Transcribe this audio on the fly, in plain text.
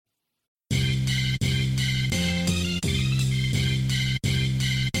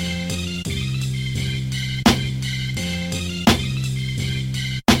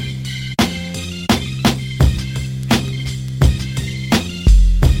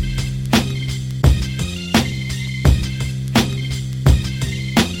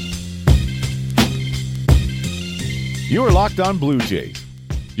You are Locked On Blue Jays,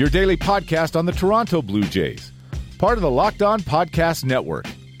 your daily podcast on the Toronto Blue Jays, part of the Locked On Podcast Network,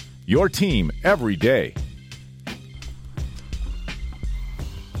 your team every day.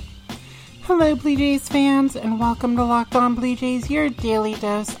 Hello, Blue Jays fans, and welcome to Locked On Blue Jays, your daily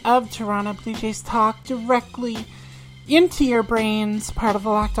dose of Toronto Blue Jays talk directly into your brains, part of the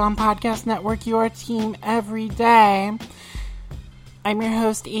Locked On Podcast Network, your team every day. I'm your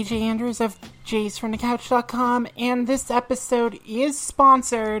host, AJ Andrews of JaysFromTheCouch.com, and this episode is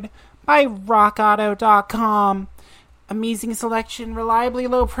sponsored by RockAuto.com. Amazing selection, reliably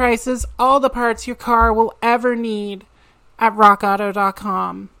low prices, all the parts your car will ever need at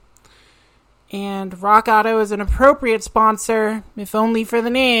RockAuto.com. And Rock Auto is an appropriate sponsor, if only for the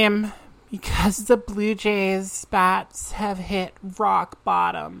name, because the Blue Jays bats have hit rock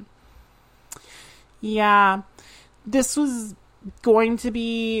bottom. Yeah, this was going to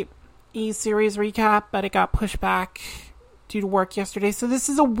be a series recap, but it got pushed back due to work yesterday. So this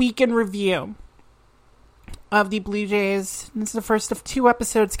is a weekend review of the Blue Jays. This is the first of 2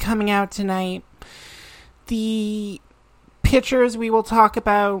 episodes coming out tonight. The pitchers we will talk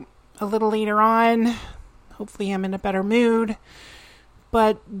about a little later on. Hopefully I'm in a better mood.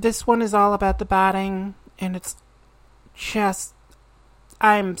 But this one is all about the batting, and it's just,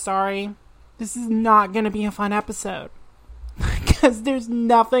 I'm sorry, this is not going to be a fun episode. Because there's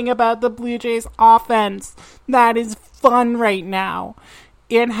nothing about the Blue Jays offense that is fun right now.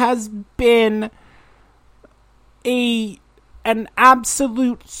 It has been an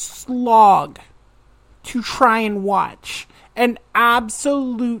absolute slog to try and watch. An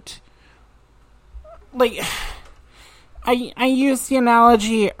absolute, I used the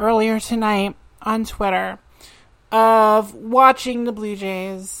analogy earlier tonight on Twitter of watching the Blue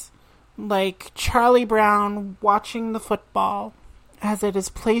Jays like Charlie Brown watching the football as it is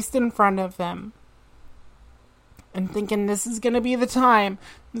placed in front of him and thinking this is going to be the time.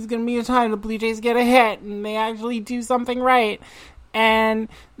 This is going to be the time the Blue Jays get a hit and they actually do something right and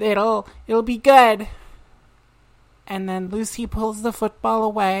it'll be good. And then Lucy pulls the football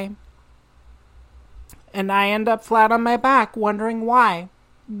away. And I end up flat on my back wondering why.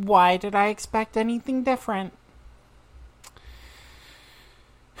 Why did I expect anything different?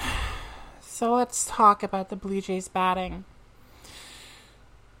 So let's talk about the Blue Jays batting.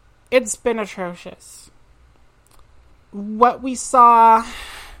 It's been atrocious. What we saw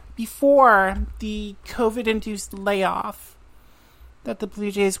before the COVID-induced layoff that the Blue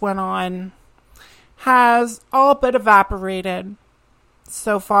Jays went on has all but evaporated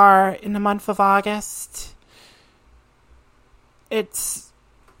so far in the month of August. It's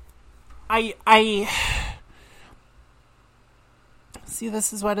I see,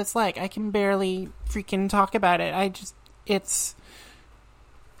 this is what it's like. I can barely freaking talk about it. It's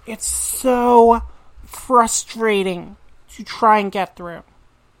so frustrating to try and get through.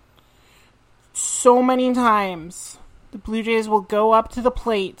 So many times the Blue Jays will go up to the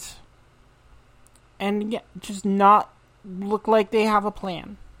plate and just not look like they have a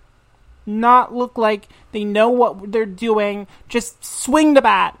plan. Not look like they know what they're doing. Just swing the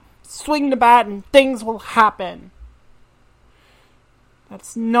bat. Swing the bat and things will happen.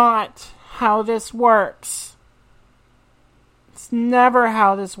 That's not how this works. It's never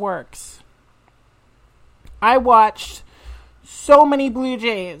how this works. I watched so many Blue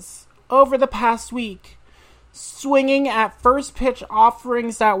Jays over the past week swinging at first pitch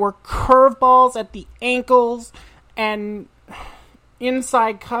offerings that were curveballs at the ankles and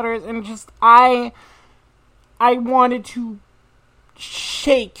inside cutters, and just I wanted to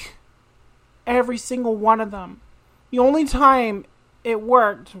shake every single one of them. The only time it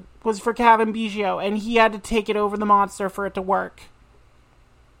worked was for Cavan Biggio, and he had to take it over the monster for it to work.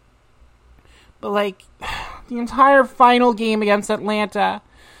 But the entire final game against Atlanta,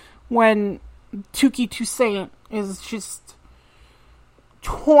 when Touki Toussaint is just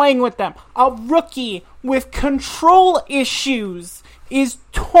toying with them. A rookie with control issues is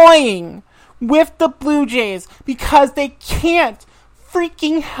toying with the Blue Jays because they can't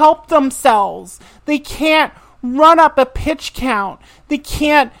freaking help themselves. They can't run up a pitch count. They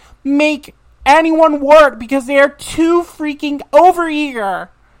can't make anyone work because they are too freaking overeager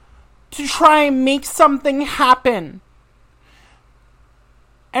to try and make something happen.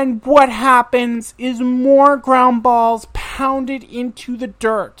 And what happens is more ground balls pounded into the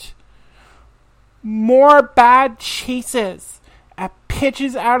dirt. More bad chases at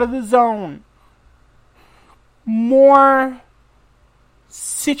pitches out of the zone. More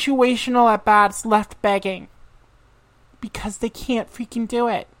situational at-bats left begging. Because they can't freaking do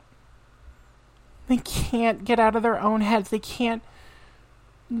it. They can't get out of their own heads. They can't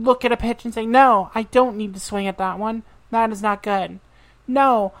look at a pitch and say, no, I don't need to swing at that one. That is not good.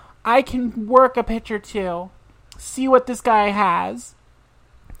 No, I can work a pitch or two, see what this guy has,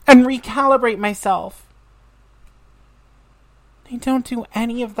 and recalibrate myself. They don't do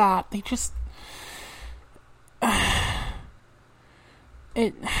any of that. They just...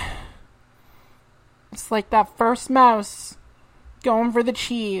 It's like that first mouse going for the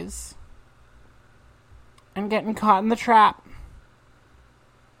cheese and getting caught in the trap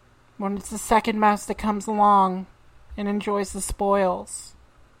when it's the second mouse that comes along and enjoys the spoils.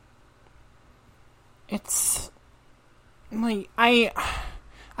 It's like I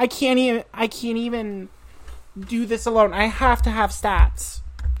can't even do this alone. I have to have stats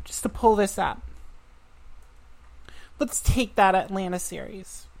just to pull this up. Let's take that Atlanta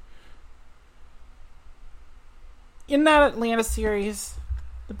series. In that Atlanta series,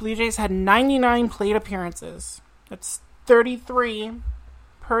 the Blue Jays had 99 plate appearances. That's 33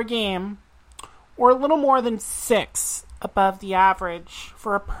 per game, or a little more than 6 above the average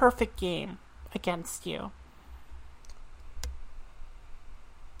for a perfect game against you.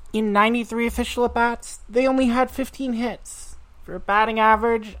 In 93 official at-bats, they only had 15 hits for a batting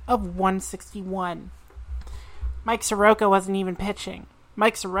average of 161. Mike Soroka wasn't even pitching.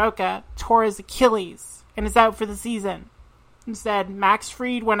 Mike Soroka tore his Achilles and is out for the season. Instead, Max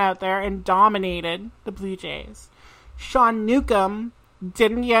Fried went out there and dominated the Blue Jays. Sean Newcomb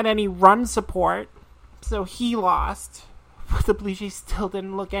didn't get any run support, so he lost. But the Blue Jays still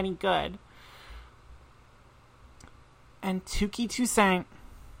didn't look any good. And Touki Toussaint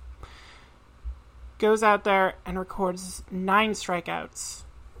goes out there and records 9 strikeouts.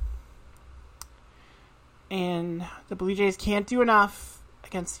 And the Blue Jays can't do enough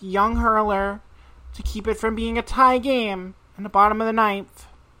against Young Hurler to keep it from being a tie game in the bottom of the 9th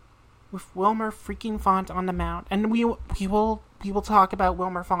with Wilmer freaking Font on the mound. And we will talk about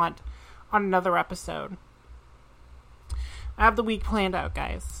Wilmer Font on another episode. I have the week planned out,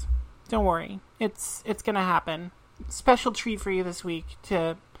 guys. Don't worry. It's going to happen. Special treat for you this week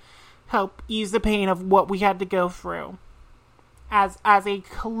to help ease the pain of what we had to go through as a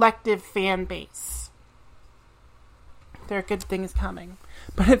collective fan base. There are good things coming,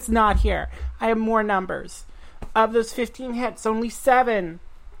 but it's not here. I have more numbers. Of those 15 hits, only 7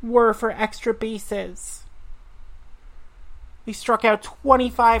 were for extra bases. They struck out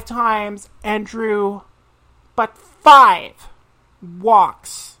 25 times and drew but 5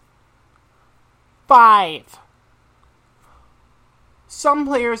 walks. 5. Some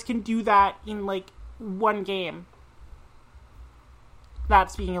players can do that in like one game.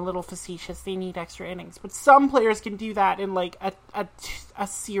 That's being a little facetious. They need extra innings. But some players can do that in like a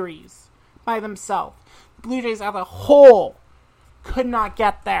series by themselves. The Blue Jays as a whole could not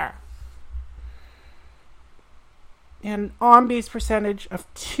get there. An on-base percentage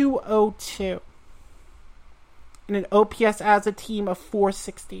of .202. And an OPS as a team of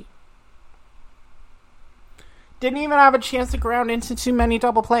 .460. Didn't even have a chance to ground into too many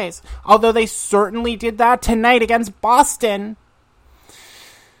double plays. Although they certainly did that tonight against Boston.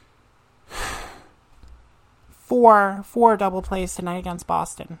 4 double plays tonight against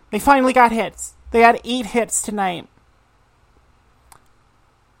Boston. They finally got hits. They had 8 hits tonight.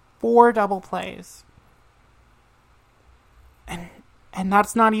 4 double plays. And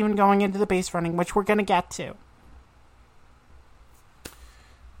that's not even going into the base running, which we're going to get to.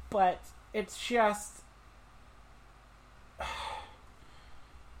 But it's just...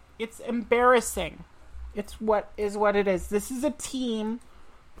 It's embarrassing. It's what it is. This is a team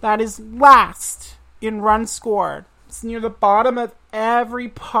that is last in runs scored. It's near the bottom of every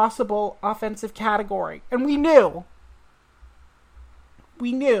possible offensive category. And we knew.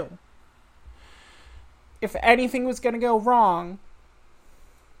 If anything was going to go wrong,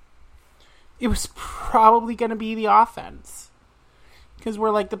 it was probably going to be the offense. Because we're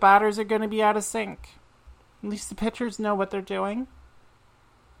like, the batters are going to be out of sync. At least the pitchers know what they're doing.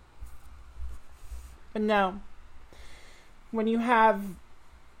 But no. When you have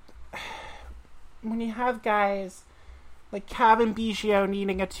guys like Cavan Biggio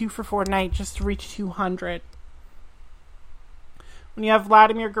needing a 2-for-4 night just to reach 200. When you have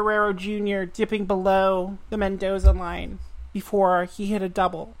Vladimir Guerrero Jr. dipping below the Mendoza line before he hit a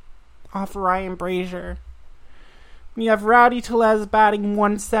double off Ryan Brazier. When you have Rowdy Tellez batting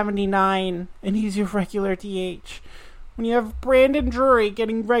 179 and he's your regular DH. When you have Brandon Drury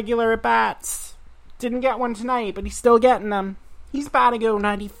getting regular at-bats. Didn't get one tonight, but he's still getting them. He's batting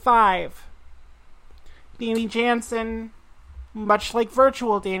 .095. Danny Jansen, much like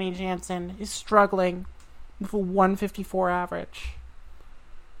virtual Danny Jansen, is struggling with a 154 average.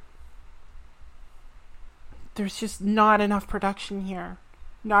 There's just not enough production here.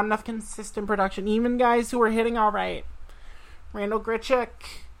 Not enough consistent production. Even guys who are hitting all right. Randall Grichuk,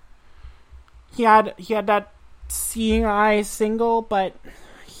 he had that seeing eye single, but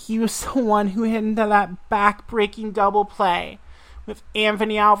he was the one who hit into that back-breaking double play with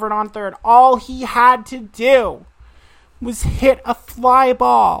Anthony Alford on third. All he had to do was hit a fly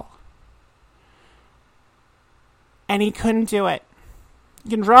ball, and he couldn't do it. He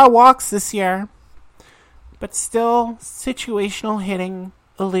can draw walks this year, but still, situational hitting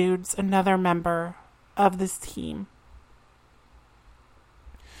eludes another member of this team.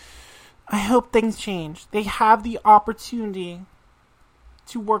 I hope things change. They have the opportunity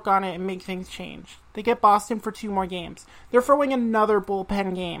to work on it and make things change. They get Boston for 2 more games. They're throwing another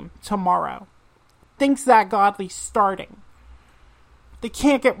bullpen game tomorrow. Think Zach Godley starting. They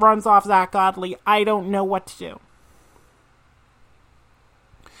can't get runs off Zach Godley. I don't know what to do.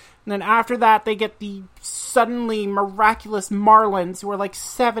 And then after that, they get the suddenly miraculous Marlins, who are like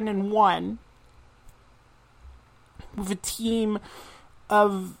 7-1, with a team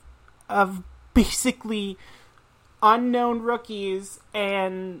of basically unknown rookies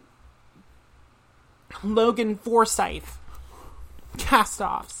and Logan Forsythe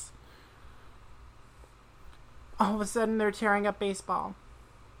cast-offs. All of a sudden, they're tearing up baseball.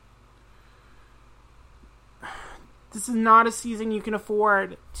 This is not a season you can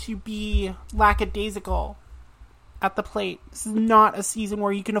afford to be lackadaisical at the plate. This is not a season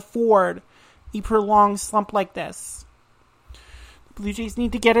where you can afford a prolonged slump like this. The Blue Jays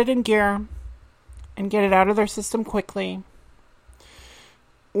need to get it in gear and get it out of their system quickly,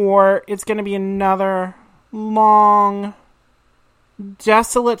 or it's going to be another long,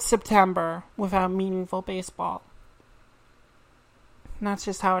 desolate September without meaningful baseball. And that's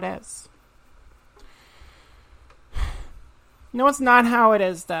just how it is. No, it's not how it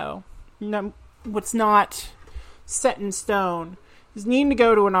is, though. No, what's not set in stone is needing to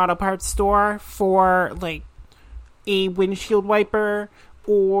go to an auto parts store for, like, a windshield wiper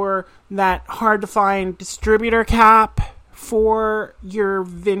or that hard-to-find distributor cap for your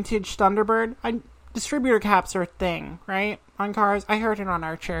vintage Thunderbird. Distributor caps are a thing, right? On cars. I heard it on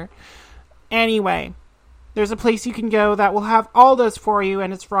Archer. Anyway, there's a place you can go that will have all those for you,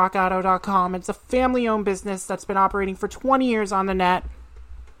 and it's rockauto.com. It's a family-owned business that's been operating for 20 years on the net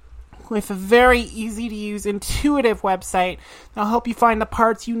with a very easy-to-use, intuitive website that'll help you find the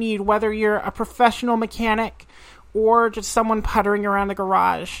parts you need, whether you're a professional mechanic or just someone puttering around the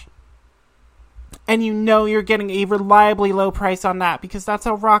garage. And you know you're getting a reliably low price on that, because that's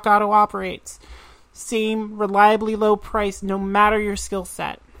how Rock Auto operates. Same reliably low price, no matter your skill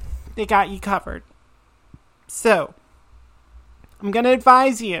set. They got you covered. So, I'm going to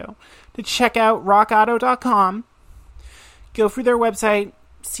advise you to check out rockauto.com. Go through their website,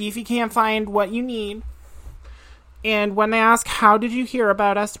 see if you can't find what you need. And when they ask, how did you hear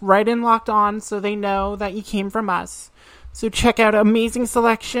about us, write in Locked On so they know that you came from us. So check out amazing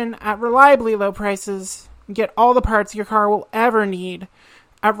selection at reliably low prices and get all the parts your car will ever need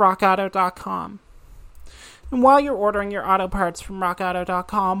at rockauto.com. And while you're ordering your auto parts from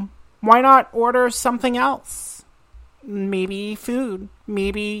rockauto.com, why not order something else? Maybe food.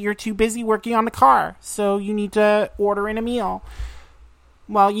 Maybe you're too busy working on the car, so you need to order in a meal.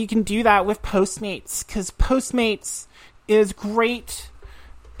 Well, you can do that with Postmates, because Postmates is great.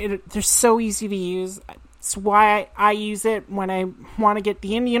 They're so easy to use. It's why I use it when I want to get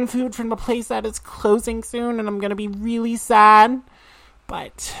the Indian food from the place that is closing soon, and I'm going to be really sad.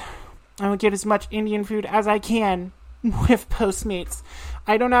 But I will get as much Indian food as I can with Postmates.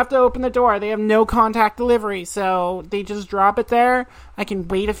 I don't have to open the door. They have no contact delivery, so they just drop it there. I can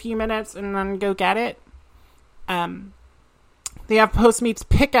wait a few minutes and then go get it. They have Postmates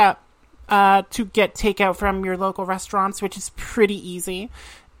pickup to get takeout from your local restaurants, which is pretty easy.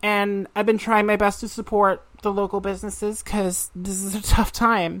 And I've been trying my best to support the local businesses because this is a tough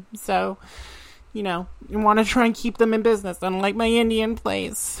time. So, you know, you want to try and keep them in business. Unlike my Indian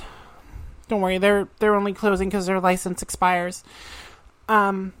place. Don't worry, they're only closing because their license expires.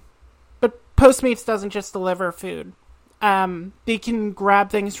 But Postmates doesn't just deliver food. They can grab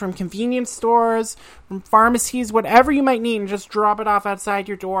things from convenience stores, from pharmacies, whatever you might need, and just drop it off outside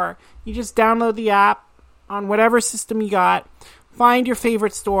your door. You just download the app on whatever system you got, find your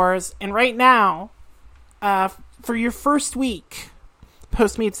favorite stores, and right now, for your first week,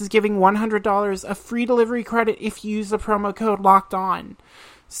 Postmates is giving $100 of free delivery credit if you use the promo code Locked On.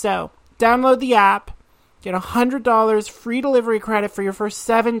 So, download the app, get $100 free delivery credit for your first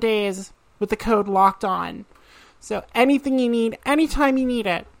 7 days with the code Locked On. So anything you need, anytime you need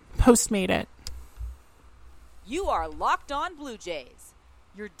it, Postmate it. You are Locked On Blue Jays,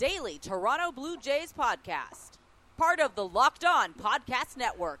 your daily Toronto Blue Jays podcast. Part of the Locked On Podcast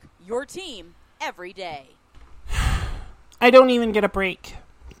Network, your team every day. I don't even get a break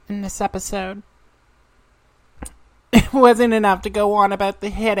in this episode. It wasn't enough to go on about the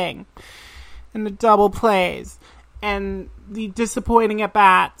hitting and the double plays and the disappointing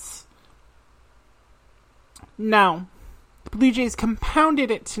at-bats. No. The Blue Jays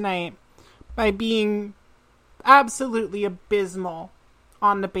compounded it tonight by being absolutely abysmal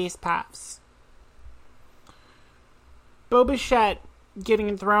on the base paths. Bo Bichette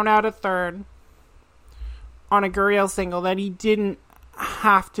getting thrown out at third on a Gurriel single that he didn't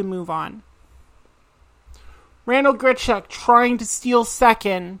have to move on. Randall Grichuk trying to steal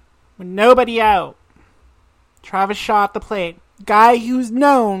second with nobody out. Travis Shaw at the plate. Guy who's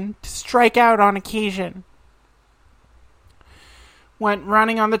known to strike out on occasion. Went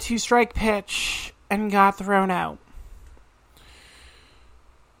running on the 2-strike pitch and got thrown out.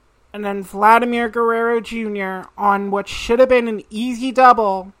 And then Vladimir Guerrero Jr. on what should have been an easy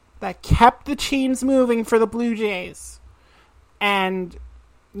double that kept the chains moving for the Blue Jays. And,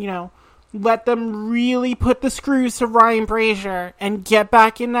 let them really put the screws to Ryan Brazier and get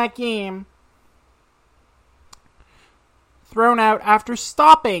back in that game. Thrown out after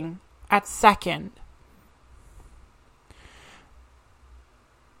stopping at second.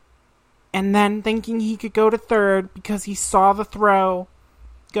 And then thinking he could go to third because he saw the throw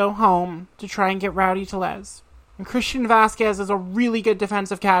go home to try and get Rowdy Tellez. And Christian Vasquez is a really good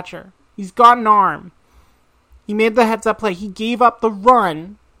defensive catcher. He's got an arm. He made the heads-up play. He gave up the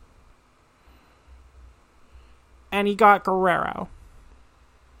run. And he got Guerrero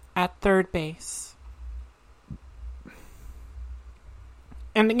at third base.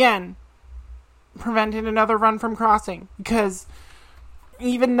 And again, prevented another run from crossing. Because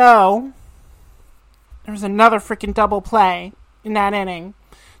even though there was another freaking double play in that inning,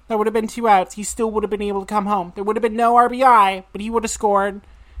 there would have been 2 outs, he still would have been able to come home. There would have been no RBI, but he would have scored.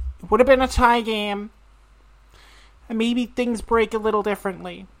 It would have been a tie game. And maybe things break a little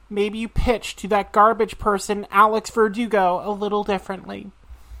differently. Maybe you pitch to that garbage person, Alex Verdugo, a little differently.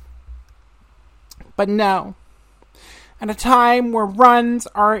 But no. At a time where runs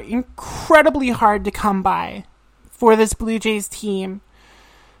are incredibly hard to come by for this Blue Jays team,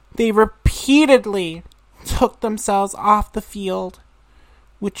 they repeatedly took themselves off the field,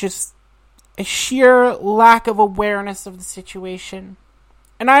 which is a sheer lack of awareness of the situation.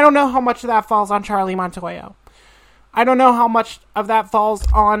 And I don't know how much of that falls on Charlie Montoyo. I don't know how much of that falls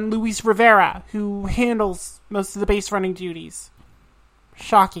on Luis Rivera, who handles most of the base running duties.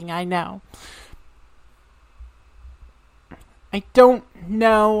 Shocking, I know. I don't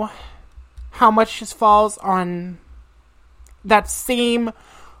know how much just falls on that same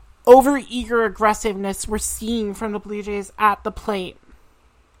overeager aggressiveness we're seeing from the Blue Jays at the plate.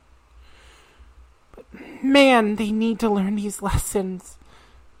 But man, they need to learn these lessons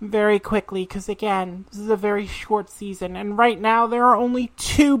very quickly, because again, this is a very short season, and right now there are only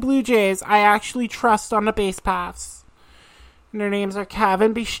 2 Blue Jays I actually trust on the base paths. And their names are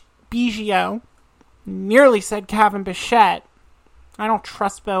Cavan Biggio. Nearly said Cavan Bichette. I don't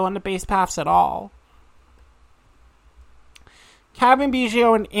trust Bo on the base paths at all. Cavan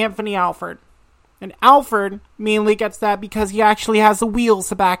Biggio and Anthony Alford. And Alford mainly gets that because he actually has the wheels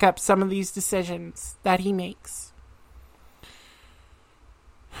to back up some of these decisions that he makes.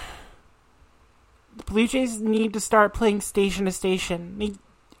 The Blue Jays need to start playing station to station.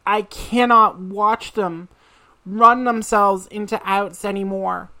 I cannot watch them run themselves into outs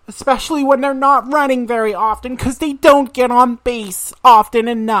anymore. Especially when they're not running very often, because they don't get on base often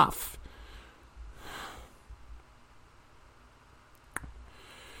enough.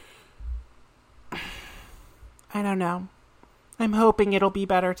 I don't know. I'm hoping it'll be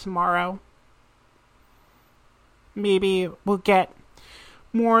better tomorrow. Maybe we'll get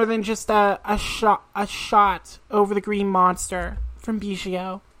more than just a shot over the green monster from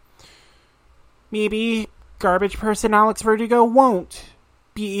Biggio. Maybe garbage person Alex Verdugo won't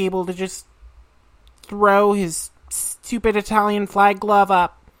be able to just throw his stupid Italian flag glove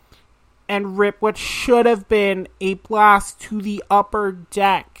up and rip what should have been a blast to the upper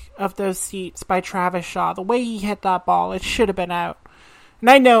deck of those seats by Travis Shaw. The way he hit that ball, it should have been out. And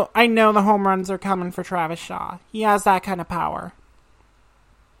I know the home runs are coming for Travis Shaw. He has that kind of power.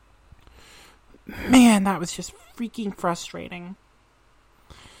 Man, that was just freaking frustrating.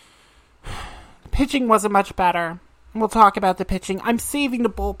 The pitching wasn't much better. We'll talk about the pitching. I'm saving the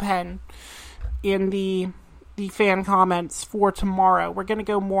bullpen in the fan comments for tomorrow. We're going to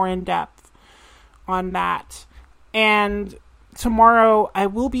go more in depth on that. And tomorrow I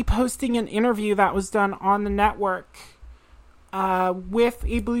will be posting an interview that was done on the network with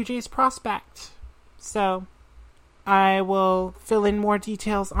a Blue Jays prospect. So I will fill in more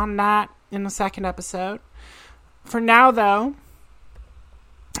details on that in the second episode. For now, though,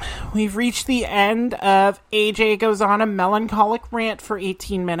 we've reached the end of AJ Goes on a Melancholic Rant for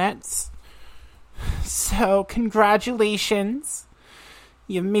 18 minutes. So, congratulations.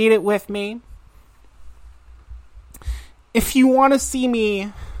 You made it with me. If you want to see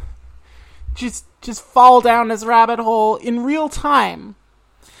me just fall down this rabbit hole in real time,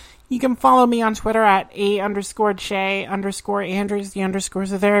 you can follow me on Twitter at @A_J_Andrews. The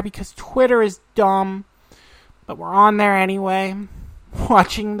underscores are there because Twitter is dumb. But we're on there anyway,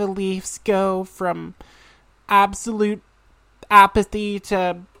 watching the Leafs go from absolute apathy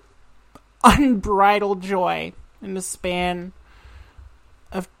to unbridled joy in the span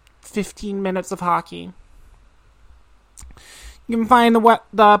of 15 minutes of hockey. You can find the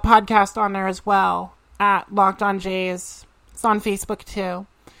podcast on there as well at Locked On Jays. It's on Facebook too.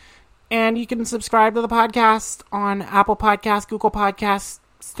 And you can subscribe to the podcast on Apple Podcasts, Google Podcasts,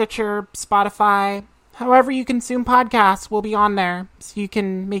 Stitcher, Spotify. However you consume podcasts will be on there, so you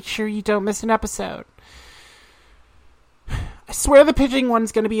can make sure you don't miss an episode. I swear the pitching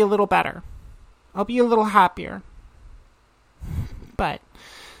one's going to be a little better. I'll be a little happier. But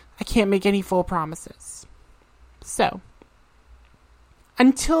I can't make any full promises. So,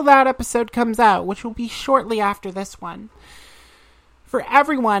 until that episode comes out, which will be shortly after this one, for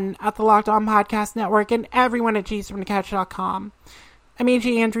everyone at the Locked On Podcast Network and everyone at JaysFromTheCouch.com, I'm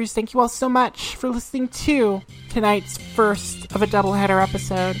AJ Andrews. Thank you all so much for listening to tonight's first of a doubleheader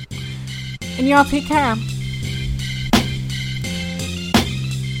episode. And y'all take care.